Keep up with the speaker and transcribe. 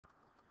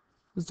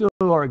Let's do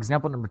our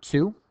example number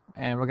 2,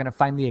 and we're going to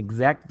find the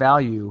exact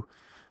value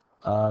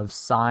of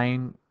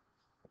sine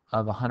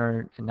of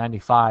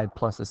 195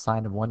 plus the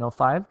sine of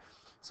 105.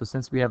 So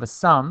since we have a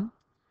sum,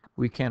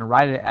 we can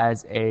write it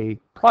as a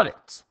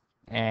product.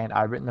 And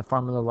I've written the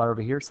formula right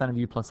over here. Sine of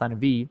u plus sine of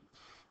v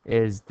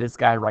is this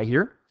guy right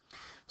here.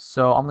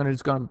 So I'm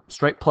just going to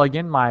straight plug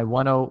in my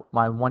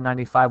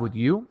 195 with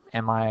u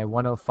and my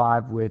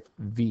 105 with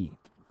v.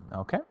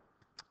 Okay,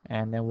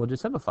 and then we'll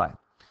just simplify.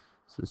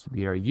 So this will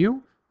be our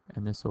u,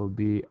 and this will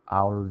be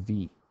our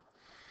v.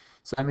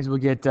 So that means we'll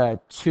get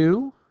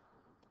 2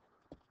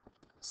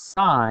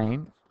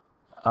 sine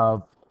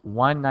of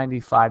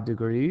 195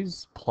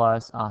 degrees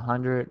plus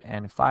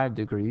 105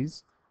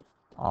 degrees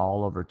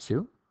all over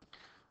 2.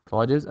 So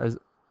all it is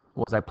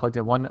was I plugged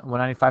in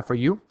 195 for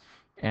u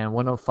and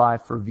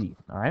 105 for v,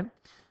 all right,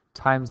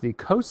 times the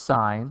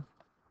cosine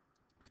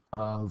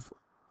of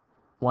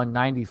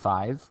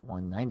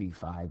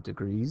 195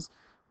 degrees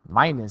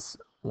minus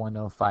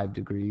 105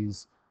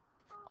 degrees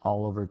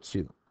all over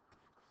 2.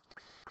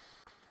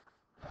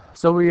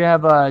 So we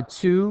have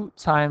 2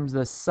 times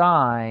the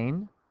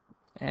sine,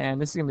 and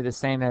this is going to be the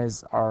same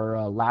as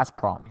our last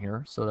problem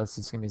here. So that's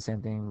just going to be the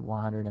same thing,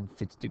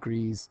 150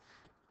 degrees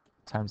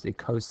times the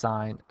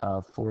cosine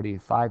of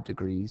 45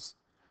 degrees.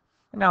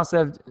 And now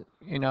instead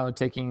of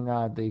taking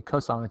the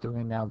cosine method,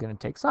 we're now going to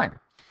take sine.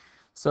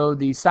 So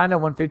the sine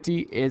of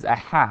 150 is a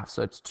half.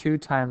 So it's 2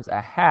 times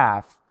a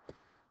half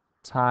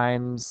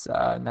times,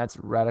 and that's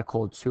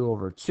radical 2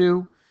 over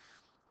 2.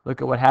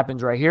 Look at what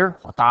happens right here.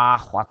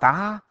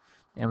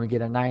 And we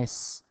get a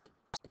nice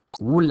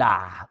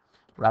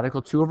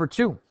radical 2 over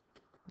 2.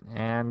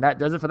 And that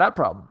does it for that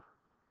problem.